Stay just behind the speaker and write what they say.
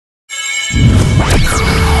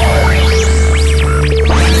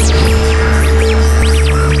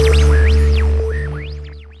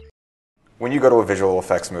When you go to a visual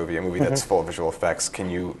effects movie, a movie that's full of visual effects, can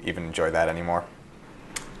you even enjoy that anymore?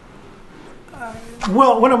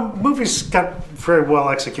 Well, when a movie's got very well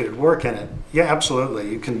executed work in it, yeah,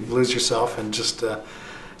 absolutely. You can lose yourself and just,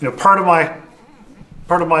 part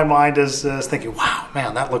of my mind is thinking, wow,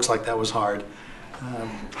 man, that looks like that was hard.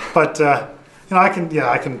 But I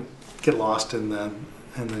can get lost in the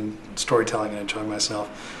storytelling and enjoy myself.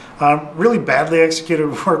 Really badly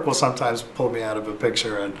executed work will sometimes pull me out of a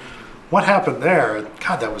picture, and what happened there?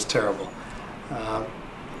 God, that was terrible.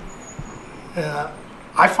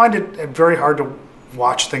 I find it very hard to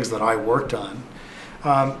watch things that I worked on.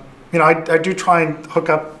 I do try and hook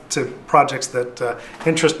up to projects that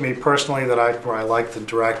interest me personally, where I like the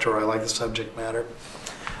director or I like the subject matter.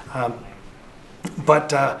 But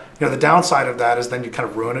the downside of that is then you kind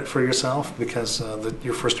of ruin it for yourself because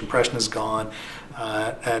your first impression is gone.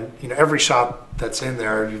 And every shot that's in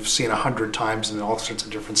there you've seen 100 times in all sorts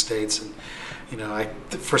of different states, and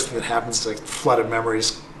the first thing that happens is like flood of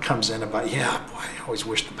memories comes in about, yeah, boy, I always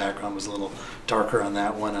wish the background was a little darker on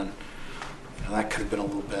that one, and that could have been a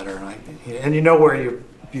little better. And you know where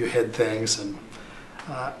you hid things, and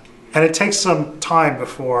it takes some time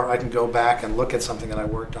before I can go back and look at something that I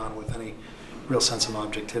worked on with any real sense of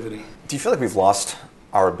objectivity. Do you feel like we've lost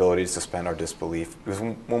our ability to suspend our disbelief? Because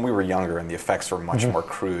when we were younger and the effects were much more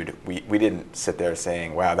crude, we didn't sit there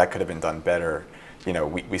saying, wow, that could have been done better.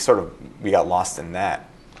 We got lost in that,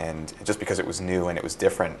 and just because it was new and it was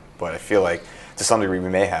different. But I feel like to some degree we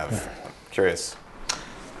may have. I'm curious.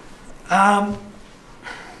 Well,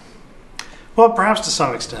 perhaps to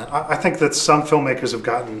some extent. I think that some filmmakers have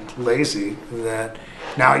gotten lazy, that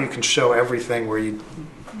now you can show everything where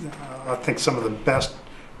I think some of the best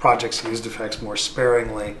projects used effects more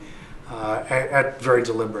sparingly at very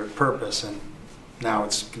deliberate purpose, and now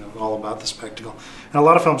it's all about the spectacle. And a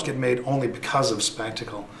lot of films get made only because of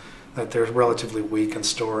spectacle, that they're relatively weak in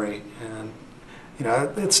story, and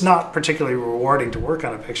it's not particularly rewarding to work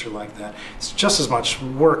on a picture like that. It's just as much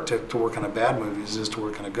work to work on a bad movie as it is to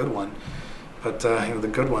work on a good one, but the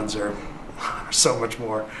good ones are so much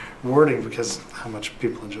more rewarding because how much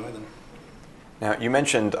people enjoy them. Now, you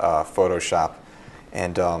mentioned Photoshop,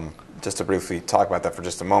 and just to briefly talk about that for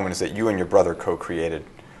just a moment, is that you and your brother co-created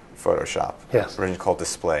Photoshop. Yes. Originally called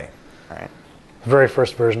Display, right? The very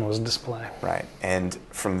first version was Display. Right, and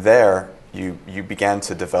from there, you began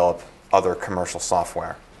to develop other commercial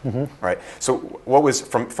software, right? So what was,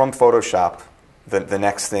 from Photoshop, the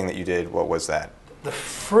next thing that you did, what was that? The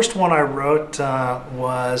first one I wrote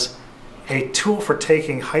was a tool for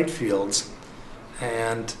taking height fields,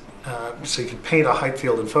 and so you could paint a height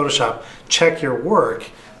field in Photoshop, check your work,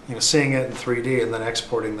 seeing it in 3D, and then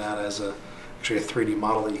exporting that as actually a 3D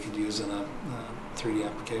model that you could use in a 3D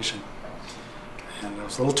application. And it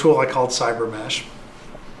was a little tool I called CyberMesh.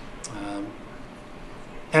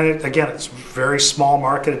 And it's a very small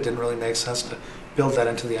market. It didn't really make sense to build that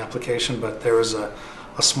into the application, but there was a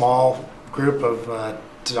small group of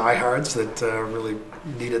diehards that really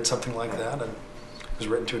needed something like that, and it was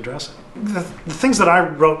written to address it. The things that I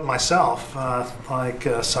wrote myself, like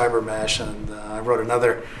CyberMesh, and I wrote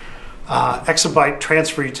another exabyte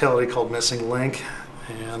transfer utility called Missing Link,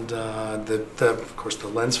 and of course the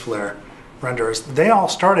lens flare renderers. They all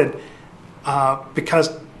started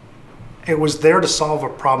because it was there to solve a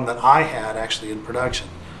problem that I had actually in production.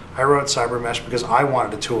 I wrote CyberMesh because I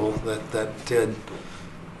wanted a tool that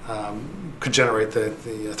could generate the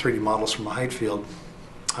 3D models from a height field.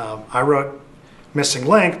 I wrote Missing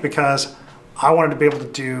Link because I wanted to be able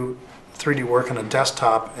to do 3D work on a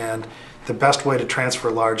desktop, and the best way to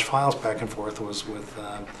transfer large files back and forth was with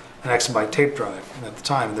an exabyte tape drive. At the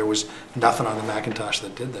time, there was nothing on the Macintosh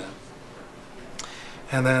that did that.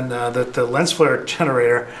 And then the lens flare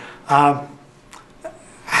generator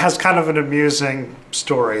has kind of an amusing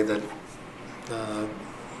story that's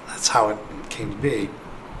how it came to be.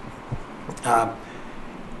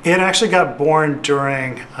 It actually got born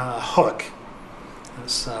during Hook,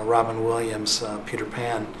 this Robin Williams Peter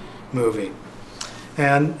Pan movie.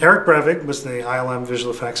 And Eric Brevig was the ILM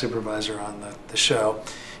Visual Effects Supervisor on the show,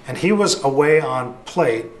 and he was away on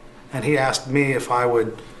plate, and he asked me if I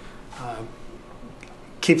would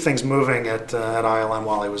keep things moving at ILM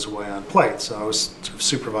while he was away on plate, so I was sort of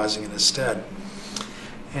supervising in his stead.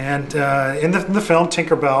 And in the film,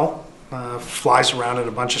 Tinkerbell flies around in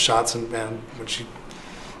a bunch of shots, and when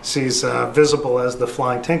she's visible as the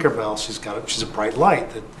flying Tinkerbell, she's a bright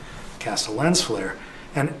light that casts a lens flare.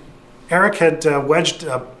 And Eric had wedged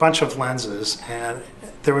a bunch of lenses, and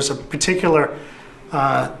there was a particular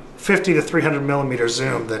 50 to 300 millimeter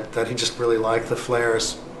zoom that he just really liked the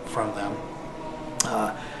flares from them.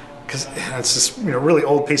 Because it's this really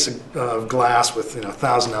old piece of glass with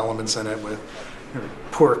 1,000 elements in it with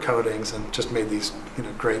poor coatings, and just made these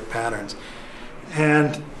great patterns.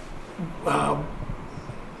 And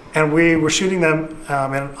we were shooting them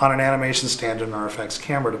on an animation stand in our effects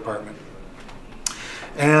camera department.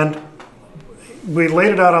 And we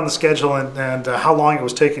laid it out on the schedule and how long it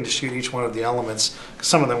was taking to shoot each one of the elements, because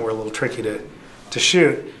some of them were a little tricky to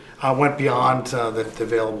shoot, went beyond the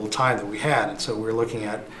available time that we had. And so we were looking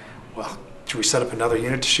at, well, should we set up another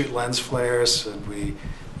unit to shoot lens flares? Should we,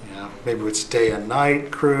 maybe it's day and night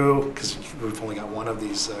crew, because we've only got one of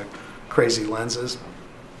these crazy lenses.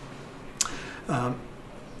 And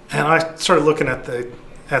I started looking at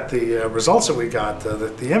the results that we got,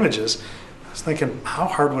 the images. I was thinking, how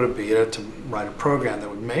hard would it be to write a program that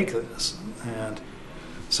would make this? And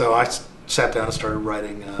so I sat down and started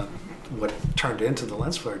writing what turned into the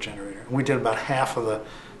lens flare generator. And we did about half of the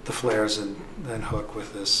flares in Hook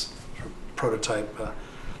with this prototype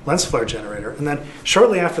lens flare generator. And then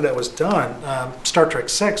shortly after that was done, Star Trek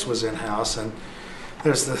VI was in-house, and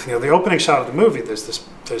there's the opening shot of the movie. There's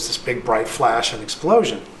this big bright flash and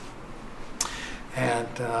explosion. And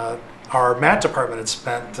our matte department had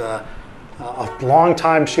spent a long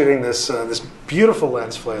time shooting this beautiful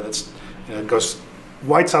lens flare that's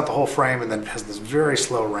whites out the whole frame and then has this very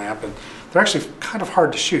slow ramp. And they're actually kind of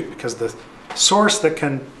hard to shoot because the source that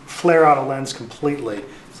can flare out a lens completely,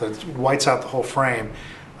 so it whites out the whole frame,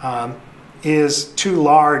 is too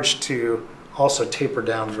large to also taper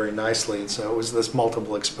down very nicely. And so it was this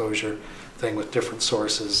multiple exposure thing with different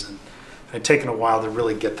sources, and it had taken a while to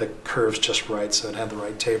really get the curves just right so it had the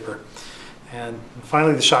right taper. And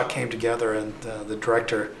finally the shot came together, and the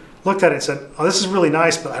director looked at it and said, "Oh, this is really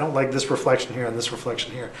nice, but I don't like this reflection here and this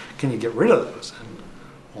reflection here. Can you get rid of those?" And,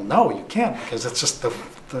 well, no, you can't, because it's just the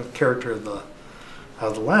character of the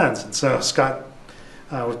lens. And so Scott,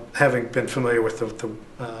 having been familiar with the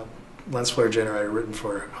lens flare generator written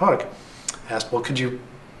for Hook, asked, "Well, could you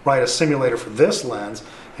write a simulator for this lens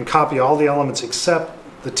and copy all the elements except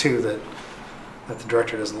the two that the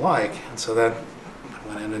director doesn't like?" And so then I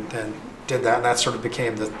went in and did that, and that sort of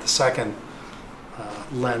became the second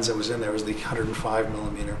lens that was in there, was the 105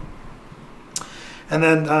 millimeter. And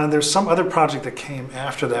then there's some other project that came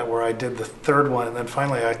after that where I did the third one, and then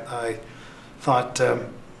finally I thought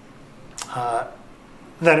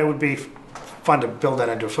that it would be fun to build that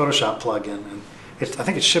into a Photoshop plugin, and I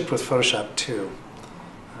think it shipped with Photoshop 2.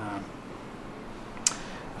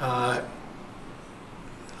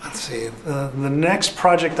 Let's see, the next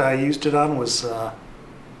project I used it on was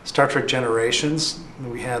Star Trek Generations.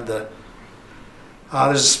 We had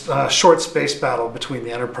there's a short space battle between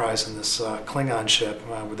the Enterprise and this Klingon ship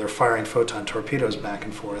where they're firing photon torpedoes back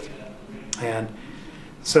and forth. And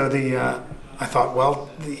so I thought, well,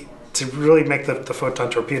 to really make the photon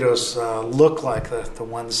torpedoes look like the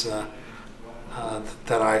ones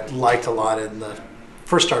that I liked a lot in the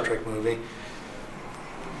first Star Trek movie,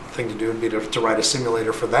 the thing to do would be to write a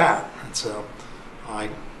simulator for that. And so I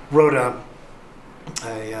wrote a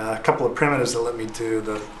couple of primitives that let me do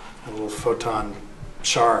the little photon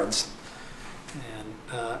shards,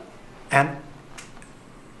 and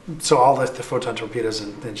so all the photon torpedoes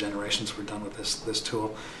and Generations were done with this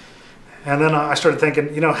tool. And then I started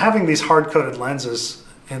thinking, having these hard-coated lenses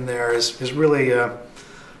in there is really a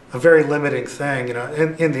very limiting thing.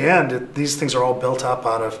 In the end, these things are all built up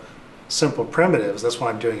out of simple primitives. That's what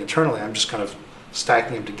I'm doing internally. I'm just kind of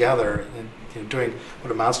stacking them together and doing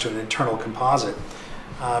what amounts to an internal composite.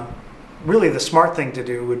 Really, the smart thing to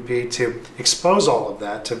do would be to expose all of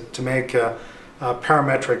that, to make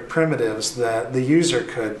parametric primitives that the user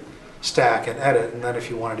could stack and edit, and then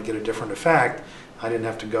if you wanted to get a different effect, I didn't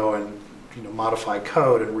have to go and modify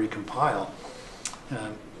code and recompile.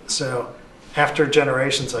 So after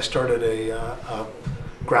Generations, I started a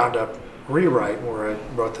ground-up rewrite where I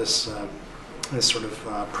wrote this sort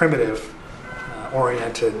of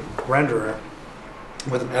primitive-oriented renderer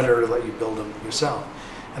with an editor to let you build them yourself.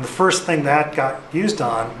 And the first thing that got used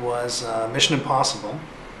on was Mission Impossible.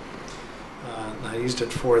 I used it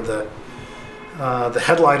for the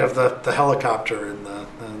headlight of the helicopter, and the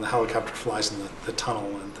helicopter flies in the tunnel.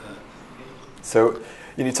 And so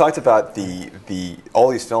you talked about all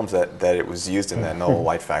these films that it was used in, that Knoll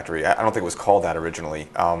Light Factory. I don't think it was called that originally,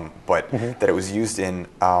 but that it was used in,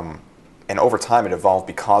 and over time it evolved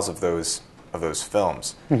because of those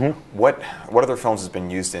films. What other films has been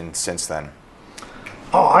used in since then?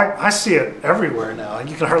 Oh, I see it everywhere now.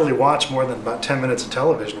 You can hardly watch more than about 10 minutes of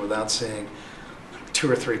television without seeing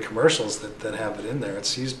 2 or 3 commercials that have it in there.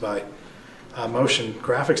 It's used by motion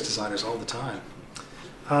graphics designers all the time.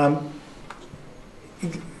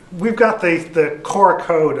 We've got the core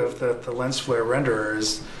code of the lens flare renderer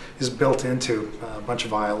is built into a bunch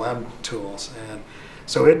of ILM tools, and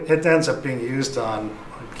so it ends up being used on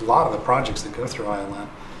a lot of the projects that go through ILM.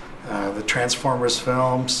 The Transformers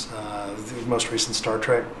films, the most recent Star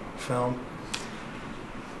Trek film.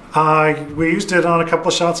 We used it on a couple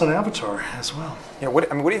of shots on Avatar as well. Yeah, what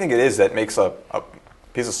do you think it is that makes a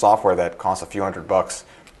piece of software that costs a few $100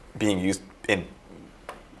 being used in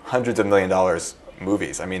hundreds of $1 million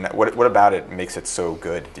movies? I mean, what about it makes it so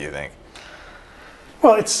good, do you think?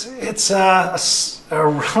 Well, it's a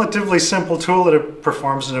relatively simple tool that it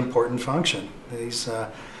performs an important function. These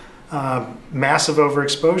massive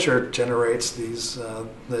overexposure generates these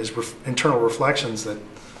internal reflections that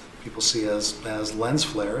people see as lens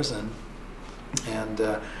flares, and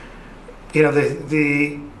you know,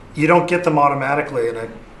 you don't get them automatically in a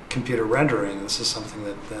computer rendering. This is something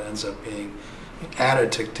that ends up being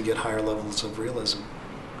added to get higher levels of realism.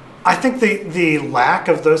 I think the lack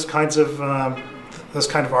of those kind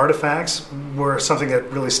of artifacts were something that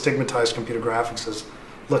really stigmatized computer graphics as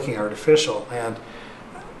looking artificial, and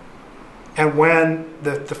when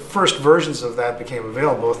the first versions of that became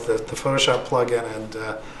available, both the Photoshop plugin and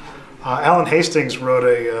Alan Hastings wrote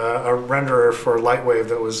a renderer for Lightwave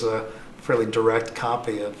that was a fairly direct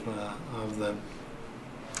copy of the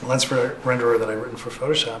lens renderer that I'd written for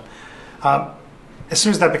Photoshop. As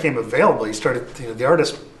soon as that became available, you started, the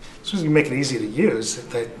artists, as soon as you make it easy to use,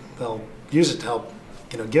 they'll use it to help,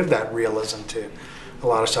 give that realism to a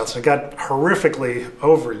lot of shots. And it got horrifically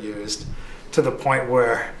overused to the point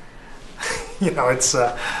where, it's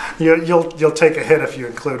you'll take a hit if you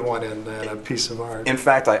include one in a piece of art. In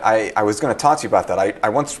fact, I was going to talk to you about that. I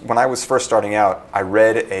once, when I was first starting out, I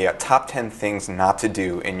read a top 10 things not to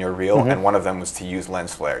do in your reel, and one of them was to use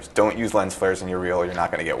lens flares. Don't use lens flares in your reel, or you're not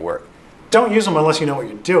going to get work. Don't use them unless you know what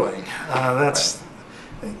you're doing. That's,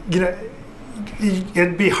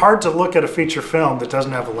 it'd be hard to look at a feature film that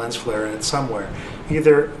doesn't have a lens flare in it somewhere.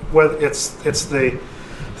 Either whether it's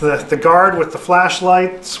the guard with the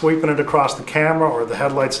flashlight sweeping it across the camera, or the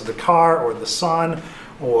headlights of the car, or the sun,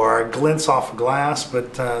 or glints off of glass,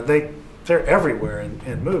 but they're everywhere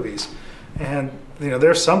in movies. And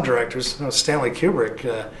there's some directors, Stanley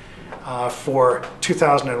Kubrick, for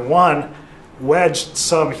 2001, wedged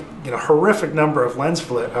some horrific number of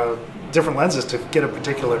different lenses to get a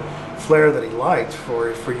particular flare that he liked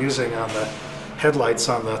for using on the headlights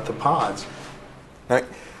on the pods. Now,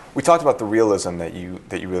 we talked about the realism that you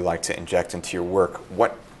really like to inject into your work.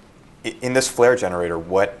 What in this flare generator?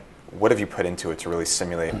 What have you put into it to really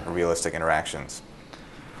simulate realistic interactions?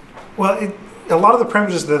 Well, a lot of the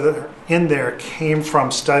primitives that are in there came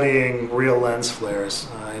from studying real lens flares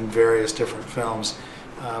in various different films,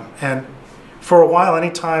 and for a while,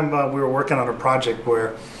 anytime we were working on a project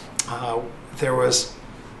where there was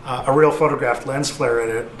a real photographed lens flare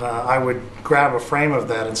in it, I would grab a frame of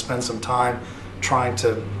that and spend some time trying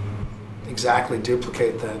to exactly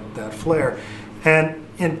duplicate that flare. And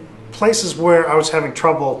in places where I was having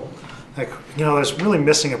trouble, there's really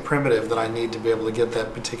missing a primitive that I need to be able to get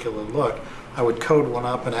that particular look, I would code one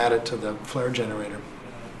up and add it to the flare generator.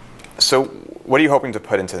 So what are you hoping to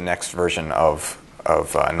put into the next version of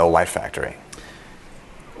Knoll Light Factory?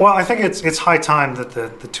 Well, I think it's high time that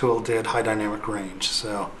the tool did high dynamic range.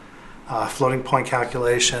 So floating point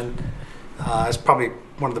calculation is probably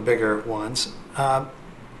one of the bigger ones.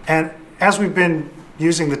 And as we've been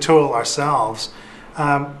using the tool ourselves,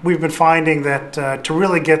 we've been finding that to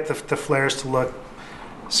really get the flares to look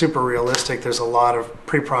super realistic, there's a lot of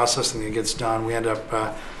pre-processing that gets done. We end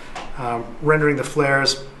up rendering the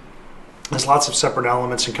flares as lots of separate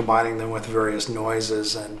elements and combining them with various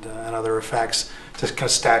noises and other effects to kind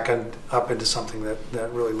of stack up into something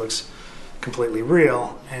that really looks completely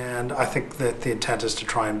real. And I think that the intent is to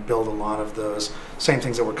try and build a lot of those same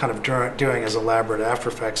things that we're kind of doing as elaborate After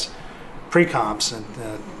Effects pre-comps and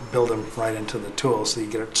build them right into the tool so you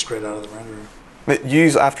get it straight out of the renderer. You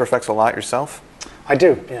use After Effects a lot yourself? I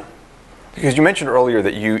do, yeah. Because you mentioned earlier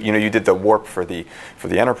that you did the warp for the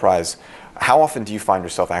Enterprise. How often do you find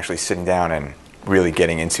yourself actually sitting down and really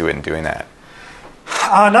getting into it and doing that?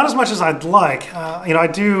 Not as much as I'd like. I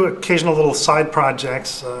do occasional little side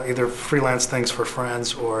projects, either freelance things for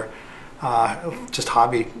friends or just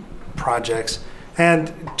hobby projects.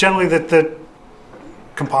 And generally the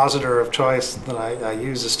compositor of choice that I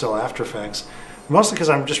use is still After Effects, mostly because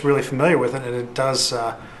I'm just really familiar with it, and it does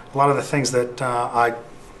a lot of the things that I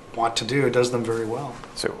want to do. It does them very well.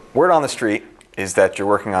 So word on the street is that you're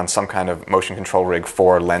working on some kind of motion control rig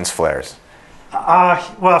for lens flares.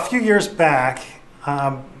 Well, a few years back,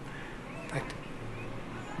 I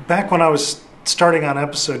back when I was starting on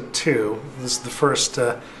episode 2, this is the first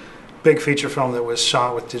big feature film that was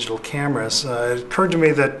shot with digital cameras, it occurred to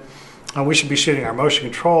me that we should be shooting our motion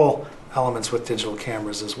control elements with digital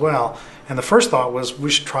cameras as well. And the first thought was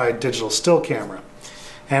we should try a digital still camera.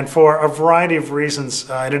 And for a variety of reasons,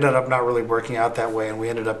 it ended up not really working out that way, and we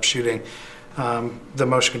ended up shooting the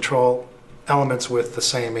motion control elements with the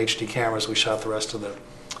same HD cameras we shot the rest of the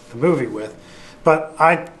movie with. But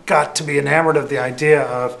I got to be enamored of the idea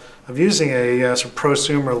of using a sort of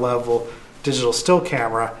prosumer level digital still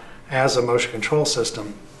camera as a motion control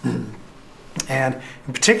system. And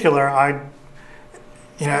in particular, I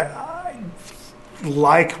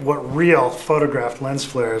like what real photographed lens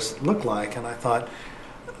flares look like, and I thought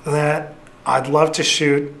that I'd love to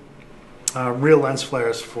shoot real lens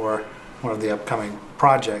flares for one of the upcoming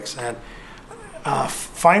projects. And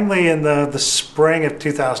finally, in the spring of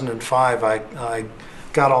 2005, I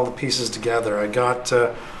got all the pieces together. I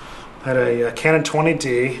had a Canon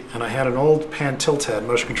 20D, and I had an old pan tilt head,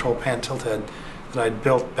 motion control pan tilt head, that I'd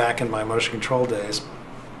built back in my motion control days.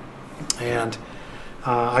 And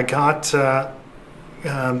I got a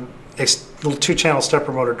little 2-channel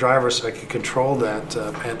stepper motor driver so I could control that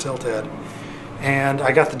pan tilt head. And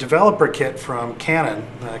I got the developer kit from Canon,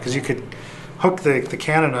 because you could hook the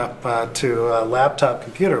Canon up to a laptop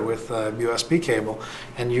computer with a USB cable,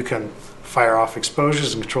 and you can fire off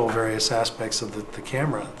exposures and control various aspects of the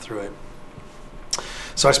camera through it.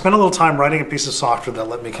 So I spent a little time writing a piece of software that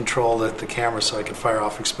let me control the camera so I could fire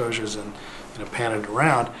off exposures and pan it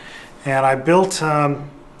around. And I built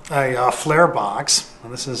a flare box,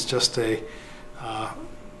 and this is just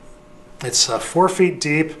it's 4 feet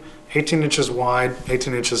deep, 18 inches wide,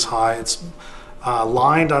 18 inches high. It's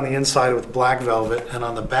lined on the inside with black velvet, and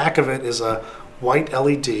on the back of it is a white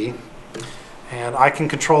LED. And I can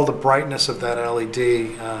control the brightness of that LED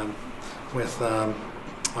with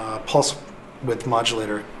pulse width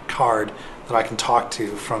modulator card that I can talk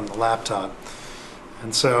to from the laptop.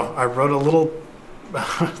 And so I wrote a little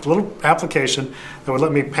application that would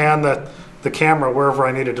let me pan the camera wherever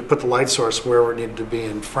I needed to put the light source, wherever it needed to be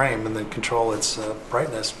in frame, and then control its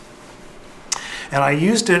brightness. And I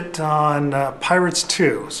used it on Pirates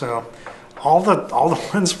 2. So all the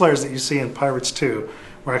lens flares that you see in Pirates 2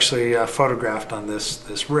 were actually photographed on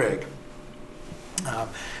this rig.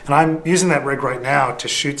 And I'm using that rig right now to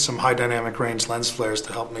shoot some high dynamic range lens flares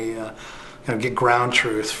to help me get ground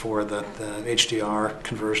truth for the HDR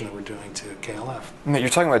conversion that we're doing to KLF. You're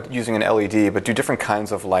talking about using an LED, but do different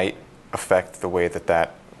kinds of light affect the way the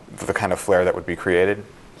kind of flare that would be created?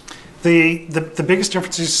 The biggest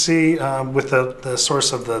difference you see with the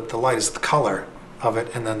source of the light is the color of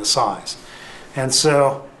it and then the size. And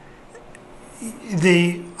so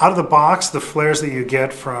out of the box, the flares that you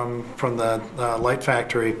get from the light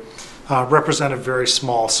factory represent a very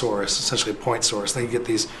small source, essentially a point source. Then you get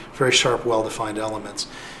these very sharp, well-defined elements.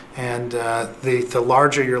 And the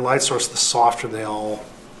larger your light source, the softer they all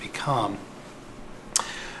become.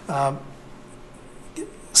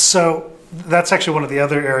 So that's actually one of the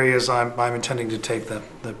other areas I'm intending to take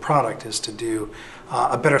the product, is to do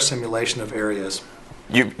a better simulation of areas.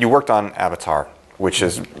 You worked on Avatar, which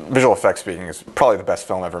is, visual effects speaking, is probably the best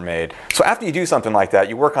film ever made. So after you do something like that,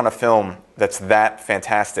 you work on a film that's that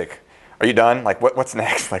fantastic. Are you done? Like, what's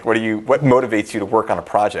next? Like, what motivates you to work on a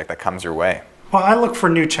project that comes your way? Well, I look for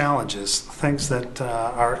new challenges, things that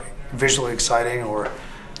are visually exciting, or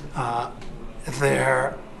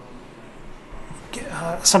they're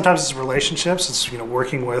sometimes it's relationships. It's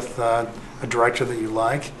working with a director that you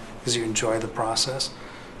like because you enjoy the process.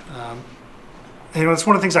 It's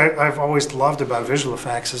one of the things I've always loved about visual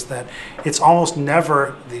effects is that it's almost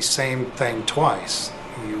never the same thing twice.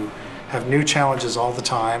 You have new challenges all the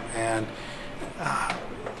time, and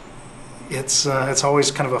it's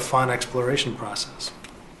always kind of a fun exploration process.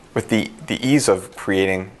 With the ease of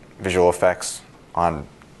creating visual effects on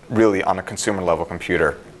a consumer level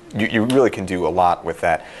computer, you really can do a lot with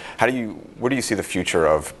that. Where do you see the future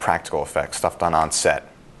of practical effects, stuff done on set?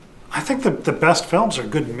 I think the best films are a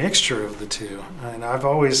good mixture of the two. And I've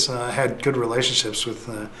always had good relationships with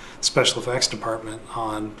the special effects department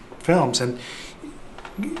on films. And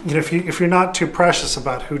if you're not too precious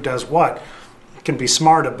about who does what, you can be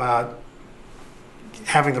smart about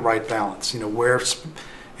having the right balance. Where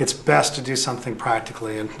it's best to do something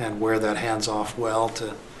practically, and where that hands off well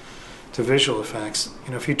to visual effects.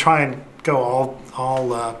 If you try and go all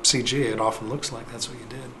CG, it often looks like that's what you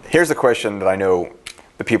did. Here's a question that I know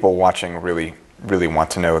the people watching really, really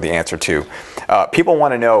want to know the answer to. People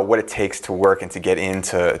want to know what it takes to work and to get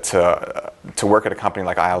into to work at a company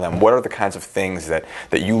like ILM. What are the kinds of things that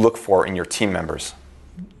you look for in your team members?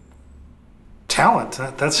 talent.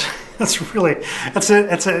 That's really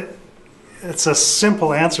it's a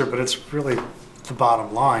simple answer, but it's really the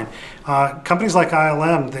bottom line. Companies like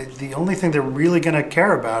ILM, the only thing they're really going to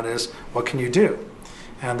care about is what can you do,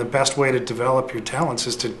 and the best way to develop your talents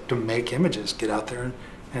is to make images, get out there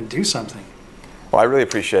and do something. Well, I really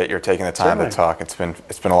appreciate your taking the time Certainly. to talk. It's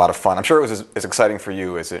been a lot of fun. I'm sure it was as exciting for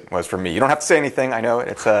you as it was for me. You don't have to say anything. I know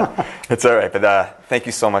it's all right. But thank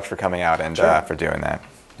you so much for coming out and Sure. for doing that.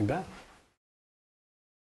 You bet.